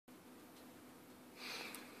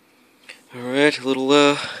Alright, a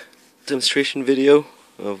little demonstration video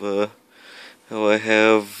of how I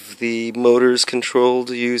have the motors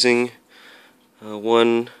controlled using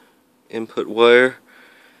one input wire.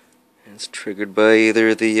 And it's triggered by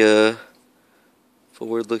either the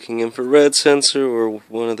forward-looking infrared sensor or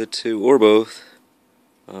one of the two, or both,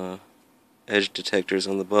 edge detectors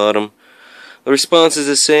on the bottom. The response is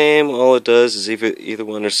the same. All it does is either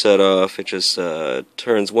one are set off, it just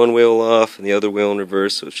turns one wheel off and the other wheel in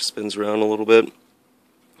reverse, so it just spins around a little bit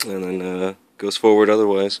and then goes forward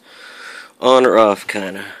otherwise. On or off,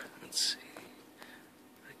 kinda. Let's see.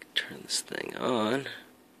 I can turn this thing on.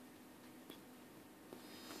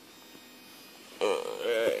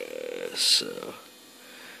 Alright, so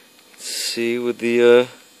let's see with the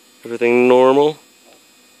everything normal.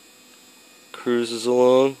 Cruises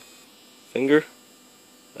along. Finger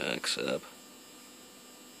backs up,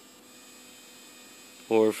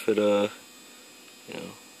 or if it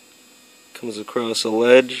comes across a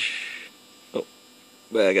ledge, oh,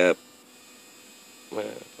 back up,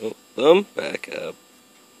 oh, thumb, back up,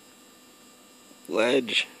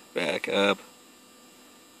 ledge, back up.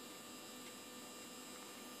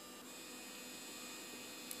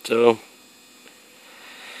 So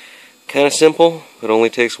kind of simple, but only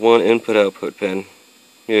takes one input-output pin.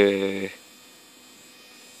 Yay.